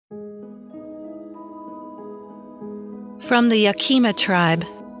From the Yakima tribe.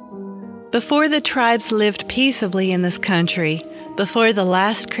 Before the tribes lived peaceably in this country, before the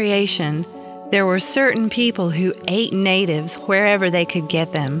last creation, there were certain people who ate natives wherever they could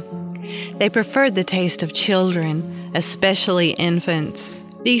get them. They preferred the taste of children, especially infants.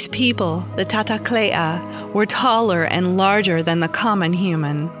 These people, the Tataklea, were taller and larger than the common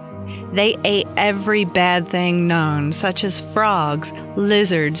human. They ate every bad thing known, such as frogs,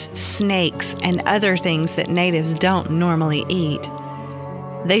 lizards, snakes, and other things that natives don't normally eat.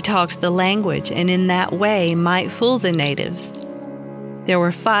 They talked the language and in that way might fool the natives. There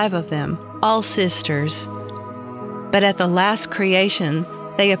were 5 of them, all sisters. But at the last creation,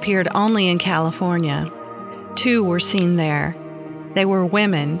 they appeared only in California. 2 were seen there. They were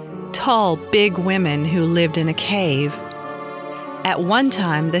women, tall, big women who lived in a cave. At one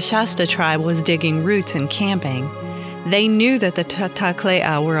time, the Shasta tribe was digging roots and camping. They knew that the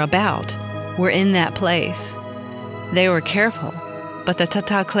Tataklea were in that place. They were careful, but the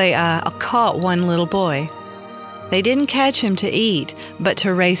Tataklea caught one little boy. They didn't catch him to eat, but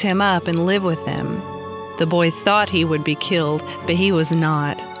to raise him up and live with them. The boy thought he would be killed, but he was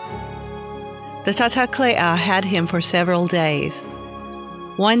not. The Tataklea had him for several days.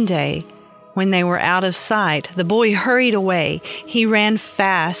 One day, when they were out of sight, the boy hurried away. He ran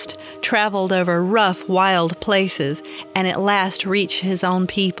fast, traveled over rough, wild places, and at last reached his own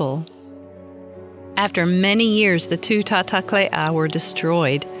people. After many years, the 2 Tataklea were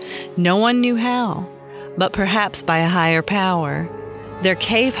destroyed. No one knew how, but perhaps by a higher power. Their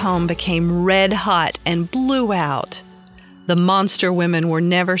cave home became red hot and blew out. The monster women were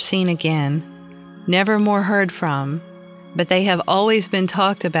never seen again, never more heard from. But they have always been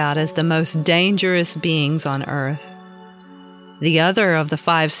talked about as the most dangerous beings on earth. The other of the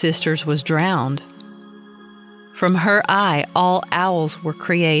 5 sisters was drowned. From her eye, all owls were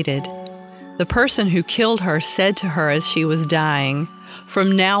created. The person who killed her said to her as she was dying,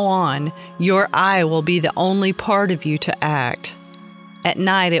 "From now on, your eye will be the only part of you to act. At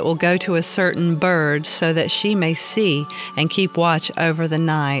night it will go to a certain bird so that she may see and keep watch over the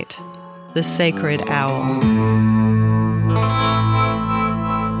night." The sacred owl.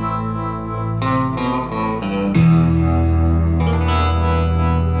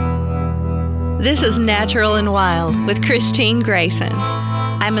 This is Natural and Wild with Christine Grayson.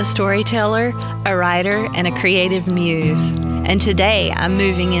 I'm a storyteller, a writer, and a creative muse. And today I'm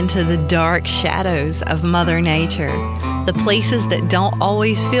moving into the dark shadows of Mother Nature, the places that don't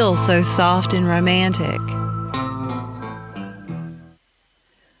always feel so soft and romantic.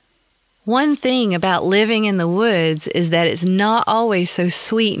 One thing about living in the woods is that it's not always so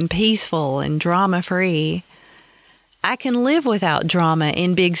sweet and peaceful and drama-free. I can live without drama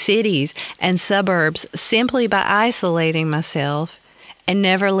in big cities and suburbs simply by isolating myself and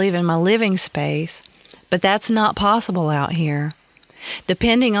never leaving my living space, but that's not possible out here.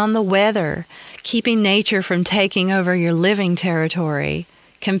 Depending on the weather, keeping nature from taking over your living territory,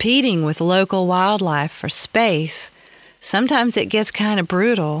 competing with local wildlife for space, sometimes it gets kind of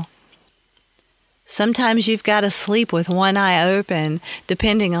brutal. Sometimes you've got to sleep with one eye open,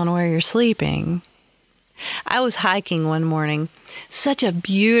 depending on where you're sleeping. I was hiking one morning. Such a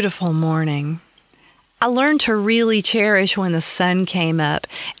beautiful morning. I learned to really cherish when the sun came up,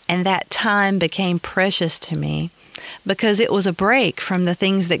 and that time became precious to me because it was a break from the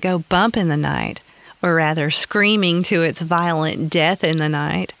things that go bump in the night, or rather screaming to its violent death in the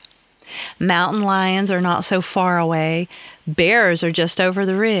night. Mountain lions are not so far away. Bears are just over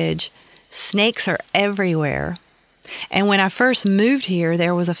the ridge. Snakes are everywhere. And when I first moved here,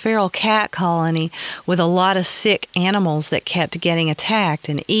 there was a feral cat colony with a lot of sick animals that kept getting attacked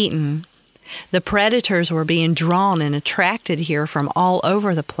and eaten. The predators were being drawn and attracted here from all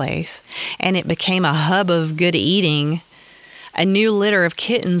over the place, and it became a hub of good eating. A new litter of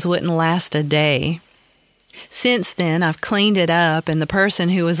kittens wouldn't last a day. Since then, I've cleaned it up, and the person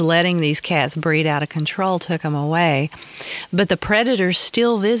who was letting these cats breed out of control took them away. But the predators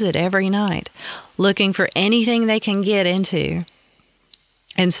still visit every night, looking for anything they can get into.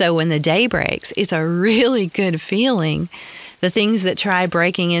 And so when the day breaks, it's a really good feeling. The things that try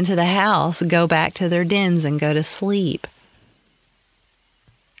breaking into the house go back to their dens and go to sleep.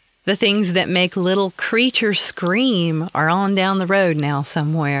 The things that make little creatures scream are on down the road now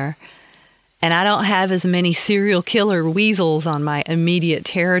somewhere. And I don't have as many serial killer weasels on my immediate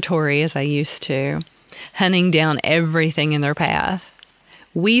territory as I used to, hunting down everything in their path.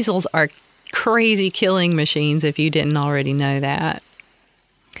 Weasels are crazy killing machines if you didn't already know that.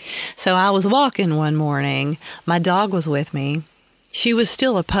 So I was walking one morning. My dog was with me. She was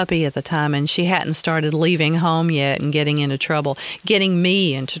still a puppy at the time, and she hadn't started leaving home yet and getting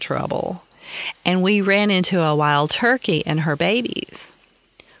me into trouble. and we ran into a wild turkey and her babies.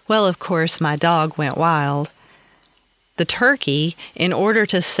 Well, of course, my dog went wild. The turkey, in order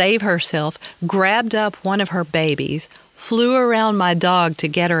to save herself, grabbed up one of her babies, flew around my dog to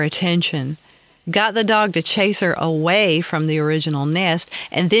get her attention, got the dog to chase her away from the original nest,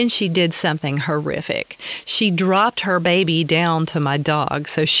 and then she did something horrific. She dropped her baby down to my dog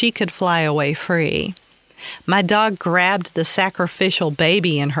so she could fly away free. My dog grabbed the sacrificial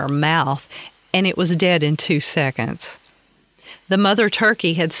baby in her mouth, and it was dead in 2 seconds. The mother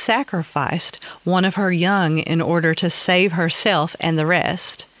turkey had sacrificed one of her young in order to save herself and the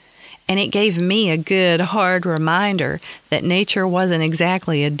rest. And it gave me a good, hard reminder that nature wasn't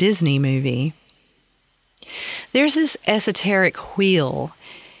exactly a Disney movie. There's this esoteric wheel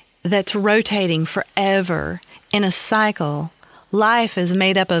that's rotating forever in a cycle. Life is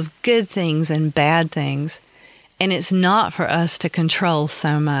made up of good things and bad things, and it's not for us to control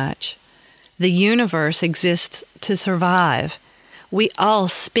so much. The universe exists to survive. We all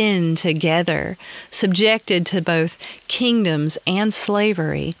spin together, subjected to both kingdoms and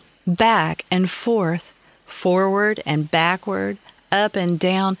slavery, back and forth, forward and backward, up and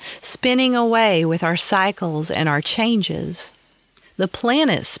down, spinning away with our cycles and our changes. The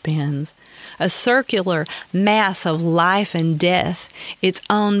planet spins, a circular mass of life and death, its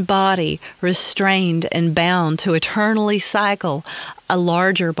own body restrained and bound to eternally cycle a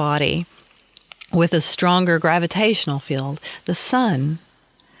larger body with a stronger gravitational field, the sun.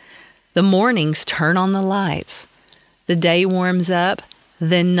 The mornings turn on the lights. The day warms up,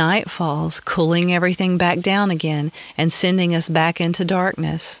 then night falls, cooling everything back down again and sending us back into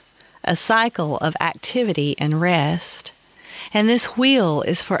darkness. A cycle of activity and rest. And this wheel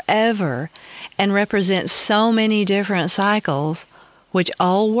is forever and represents so many different cycles, which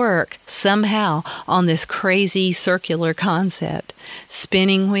all work somehow on this crazy circular concept,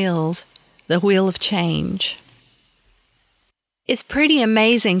 spinning wheels, the wheel of change. It's pretty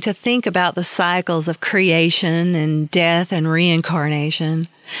amazing to think about the cycles of creation and death and reincarnation,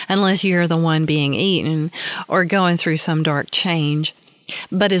 unless you're the one being eaten or going through some dark change.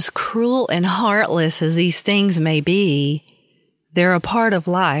 But as cruel and heartless as these things may be, they're a part of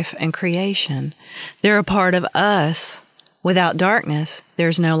life and creation. They're a part of us. Without darkness,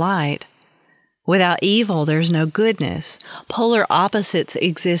 there's no light. Without evil, there's no goodness. Polar opposites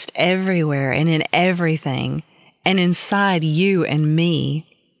exist everywhere and in everything, and inside you and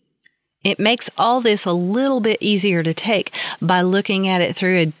me. It makes all this a little bit easier to take by looking at it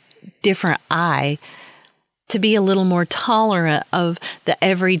through a different eye, to be a little more tolerant of the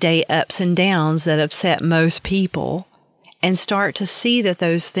everyday ups and downs that upset most people, and start to see that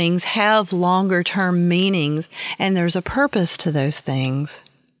those things have longer-term meanings and there's a purpose to those things.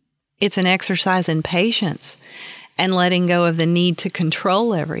 It's an exercise in patience and letting go of the need to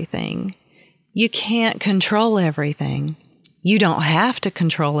control everything. You can't control everything. You don't have to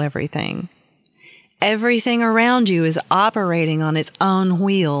control everything. Everything around you is operating on its own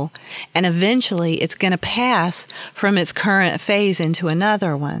wheel, and eventually it's going to pass from its current phase into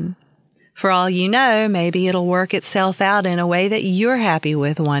another one. For all you know, maybe it'll work itself out in a way that you're happy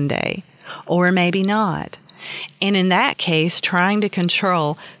with one day, or maybe not. And in that case, trying to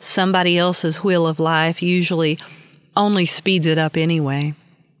control somebody else's wheel of life usually only speeds it up anyway.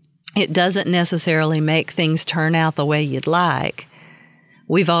 It doesn't necessarily make things turn out the way you'd like.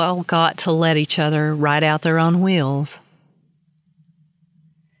 We've all got to let each other ride out their own wheels.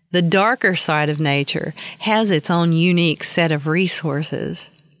 The darker side of nature has its own unique set of resources.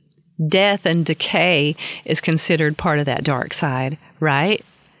 Death and decay is considered part of that dark side, right?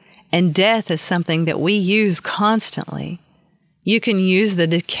 And death is something that we use constantly. You can use the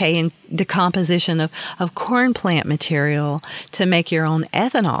decay and decomposition of corn plant material to make your own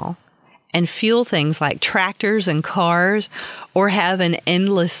ethanol and fuel things like tractors and cars, or have an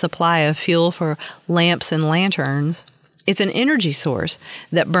endless supply of fuel for lamps and lanterns. It's an energy source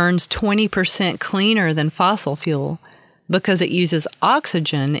that burns 20% cleaner than fossil fuel because it uses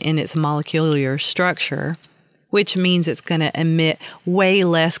oxygen in its molecular structure, which means it's going to emit way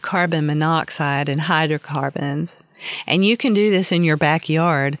less carbon monoxide and hydrocarbons. And you can do this in your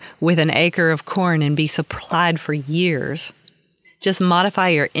backyard with an acre of corn and be supplied for years. Just modify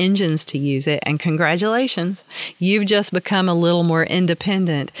your engines to use it, and congratulations, you've just become a little more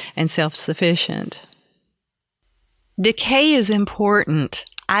independent and self-sufficient. Decay is important.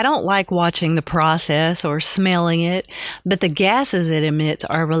 I don't like watching the process or smelling it, but the gases it emits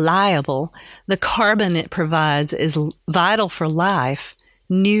are reliable. The carbon it provides is vital for life,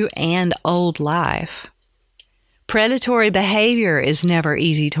 new and old life. Predatory behavior is never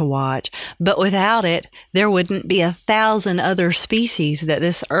easy to watch, but without it, there wouldn't be 1,000 other species that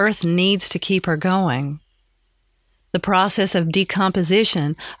this earth needs to keep her going. The process of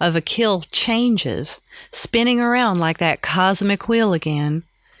decomposition of a kill changes, spinning around like that cosmic wheel again.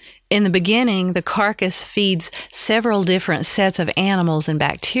 In the beginning, the carcass feeds several different sets of animals and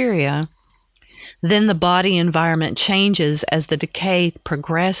bacteria. Then the body environment changes as the decay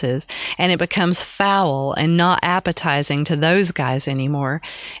progresses, and it becomes foul and not appetizing to those guys anymore,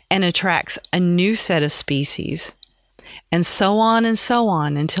 and attracts a new set of species. And so on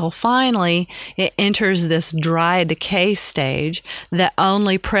until finally it enters this dry decay stage that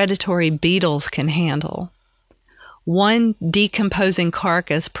only predatory beetles can handle. One decomposing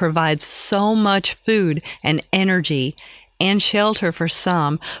carcass provides so much food and energy and shelter for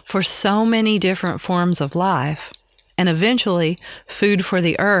some, for so many different forms of life, and eventually food for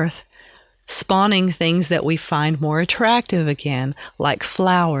the earth, spawning things that we find more attractive again, like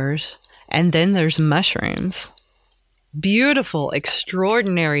flowers, and then there's mushrooms. Beautiful,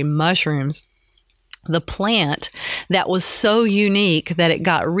 extraordinary mushrooms. The plant that was so unique that it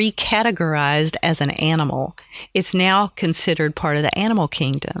got recategorized as an animal. It's now considered part of the animal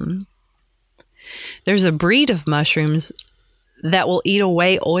kingdom. There's a breed of mushrooms that will eat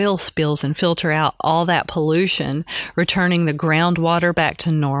away oil spills and filter out all that pollution, returning the groundwater back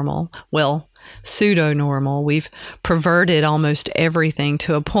to normal. Well, pseudo-normal. We've perverted almost everything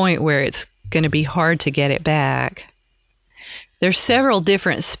to a point where it's going to be hard to get it back. There's several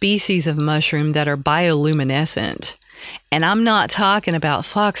different species of mushroom that are bioluminescent, and I'm not talking about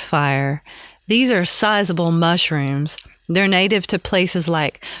foxfire. These are sizable mushrooms. They're native to places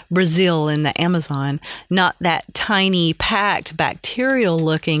like Brazil and the Amazon, not that tiny, packed,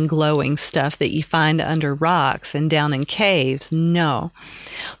 bacterial-looking glowing stuff that you find under rocks and down in caves. No.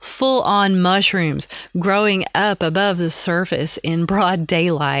 Full-on mushrooms growing up above the surface in broad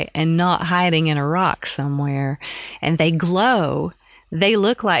daylight and not hiding in a rock somewhere. And they glow. They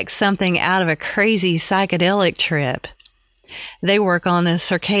look like something out of a crazy psychedelic trip. They work on a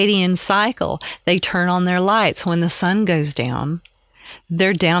circadian cycle. They turn on their lights when the sun goes down.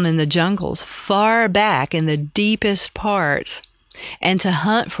 They're down in the jungles, far back in the deepest parts, and to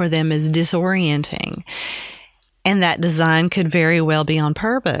hunt for them is disorienting. And that design could very well be on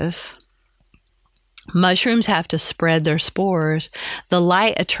purpose. Mushrooms have to spread their spores. The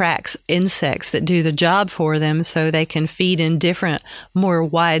light attracts insects that do the job for them so they can feed in different, more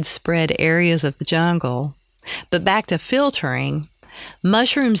widespread areas of the jungle. But back to filtering,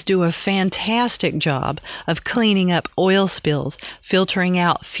 mushrooms do a fantastic job of cleaning up oil spills, filtering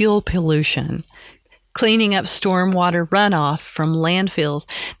out fuel pollution, cleaning up stormwater runoff from landfills.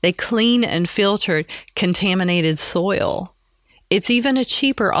 They clean and filter contaminated soil. It's even a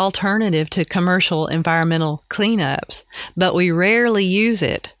cheaper alternative to commercial environmental cleanups, but we rarely use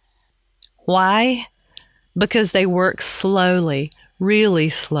it. Why? Because they work slowly, really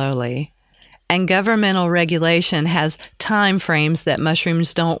slowly. And governmental regulation has time frames that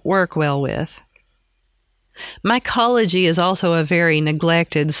mushrooms don't work well with. Mycology is also a very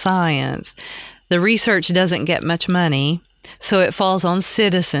neglected science. The research doesn't get much money, so it falls on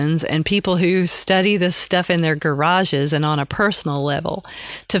citizens and people who study this stuff in their garages and on a personal level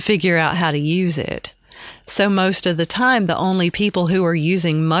to figure out how to use it. So most of the time, the only people who are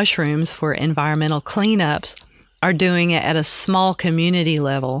using mushrooms for environmental cleanups are doing it at a small community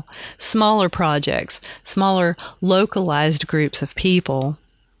level, smaller projects, smaller localized groups of people.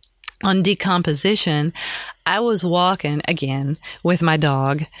 On decomposition, I was walking, again, with my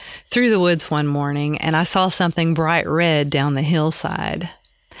dog through the woods one morning, and I saw something bright red down the hillside.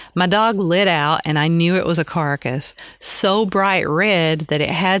 My dog lit out, and I knew it was a carcass, so bright red that it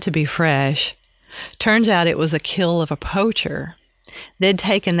had to be fresh. Turns out it was a kill of a poacher. They'd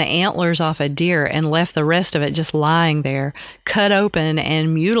taken the antlers off a deer and left the rest of it just lying there, cut open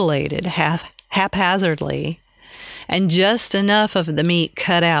and mutilated haphazardly, and just enough of the meat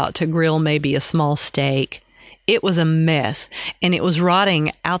cut out to grill maybe a small steak. It was a mess, and it was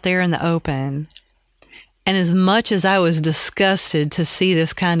rotting out there in the open. And as much as I was disgusted to see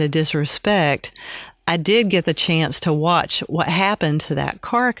this kind of disrespect, I did get the chance to watch what happened to that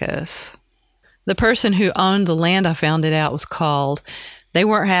carcass. The person who owned the land, I found it out, was called. They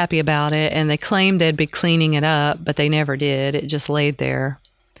weren't happy about it, and they claimed they'd be cleaning it up, but they never did. It just laid there.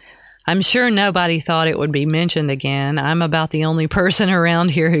 I'm sure nobody thought it would be mentioned again. I'm about the only person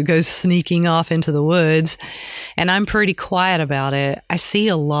around here who goes sneaking off into the woods, and I'm pretty quiet about it. I see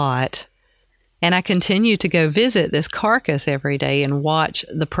a lot. And I continue to go visit this carcass every day and watch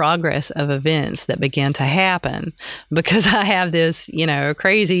the progress of events that begin to happen because I have this,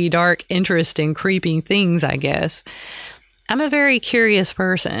 crazy, dark interest in creeping things, I guess. I'm a very curious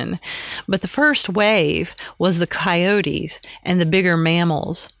person, but the first wave was the coyotes and the bigger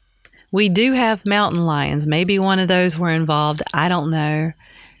mammals. We do have mountain lions. Maybe one of those were involved. I don't know.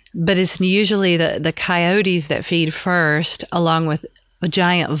 But it's usually the coyotes that feed first, along with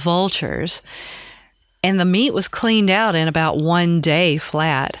giant vultures. And the meat was cleaned out in about 1 day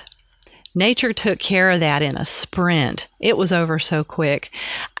flat. Nature took care of that in a sprint. It was over so quick.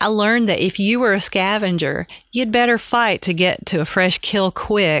 I learned that if you were a scavenger, you'd better fight to get to a fresh kill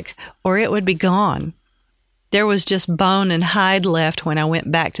quick, or it would be gone. There was just bone and hide left when I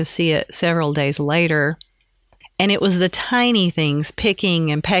went back to see it several days later. And it was the tiny things picking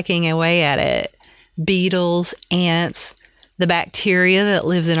and pecking away at it. Beetles, ants, the bacteria that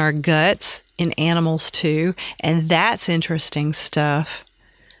lives in our guts, in animals too. And that's interesting stuff.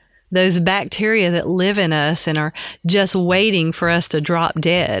 Those bacteria that live in us and are just waiting for us to drop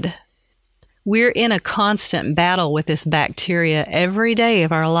dead. We're in a constant battle with this bacteria every day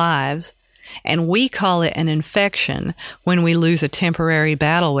of our lives. And we call it an infection when we lose a temporary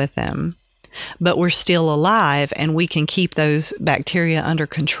battle with them. But we're still alive and we can keep those bacteria under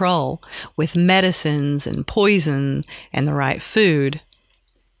control with medicines and poison and the right food.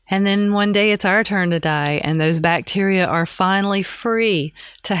 And then one day it's our turn to die and those bacteria are finally free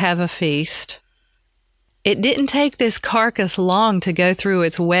to have a feast. It didn't take this carcass long to go through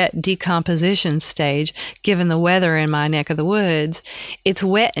its wet decomposition stage, given the weather in my neck of the woods. It's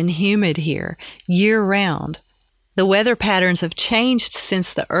wet and humid here, year-round. The weather patterns have changed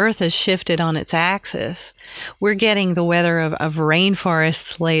since the Earth has shifted on its axis. We're getting the weather of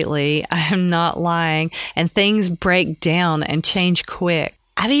rainforests lately, I am not lying, and things break down and change quick.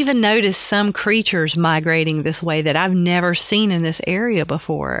 I've even noticed some creatures migrating this way that I've never seen in this area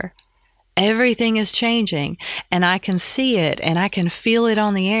before. Everything is changing, and I can see it and I can feel it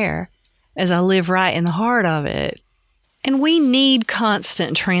on the air as I live right in the heart of it. And we need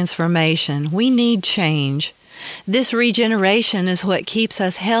constant transformation. We need change. This regeneration is what keeps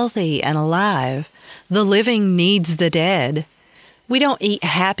us healthy and alive. The living needs the dead. We don't eat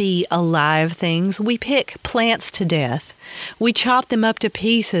happy, alive things. We pick plants to death. We chop them up to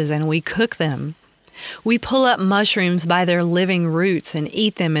pieces and we cook them. We pull up mushrooms by their living roots and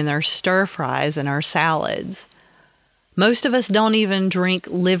eat them in our stir-fries and our salads. Most of us don't even drink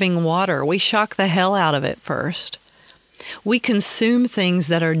living water. We shock the hell out of it first. We consume things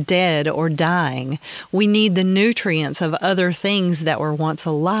that are dead or dying. We need the nutrients of other things that were once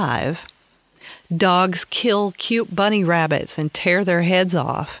alive. Dogs kill cute bunny rabbits and tear their heads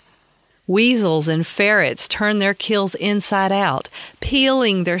off. Weasels and ferrets turn their kills inside out,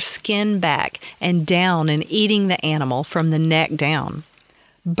 peeling their skin back and down and eating the animal from the neck down.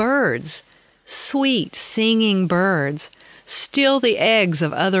 Birds, sweet singing birds, steal the eggs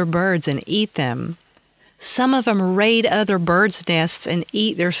of other birds and eat them. Some of them raid other birds' nests and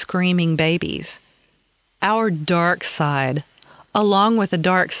eat their screaming babies. Our dark side, along with the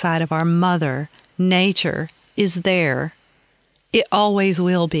dark side of our mother, nature, is there. It always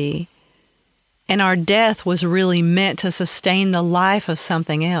will be. And our death was really meant to sustain the life of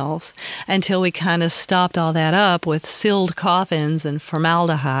something else until we kind of stopped all that up with sealed coffins and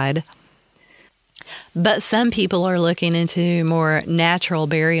formaldehyde. But some people are looking into more natural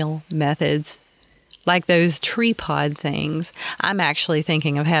burial methods, like those tree pod things. I'm actually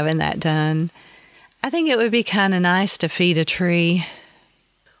thinking of having that done. I think it would be kind of nice to feed a tree.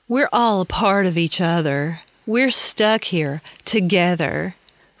 We're all a part of each other. We're stuck here together,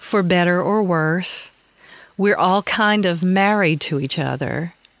 for better or worse. We're all kind of married to each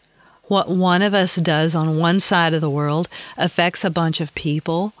other. What one of us does on one side of the world affects a bunch of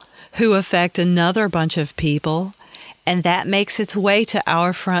people who affect another bunch of people, and that makes its way to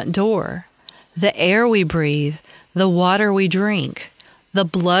our front door. The air we breathe, the water we drink, the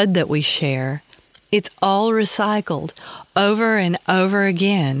blood that we share, it's all recycled over and over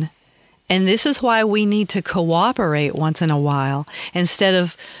again. And this is why we need to cooperate once in a while instead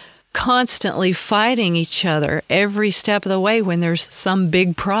of constantly fighting each other every step of the way when there's some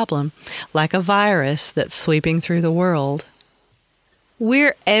big problem, like a virus that's sweeping through the world.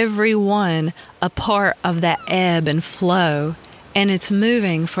 We're everyone a part of that ebb and flow, and it's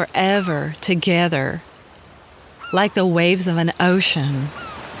moving forever together, like the waves of an ocean.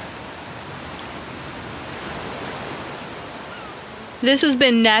 This has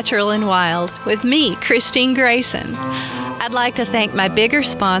been Natural and Wild with me, Christine Grayson. I'd like to thank my bigger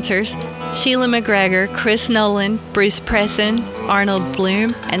sponsors, Sheila McGregor, Chris Nolan, Bruce Presson, Arnold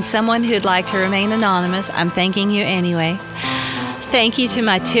Bloom, and someone who'd like to remain anonymous, I'm thanking you anyway. Thank you to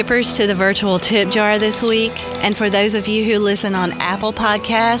my tippers to the virtual tip jar this week. And for those of you who listen on Apple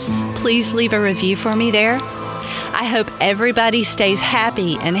Podcasts, please leave a review for me there. I hope everybody stays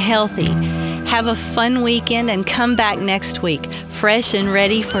happy and healthy. Have a fun weekend and come back next week, fresh and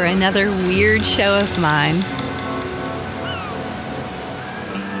ready for another weird show of mine.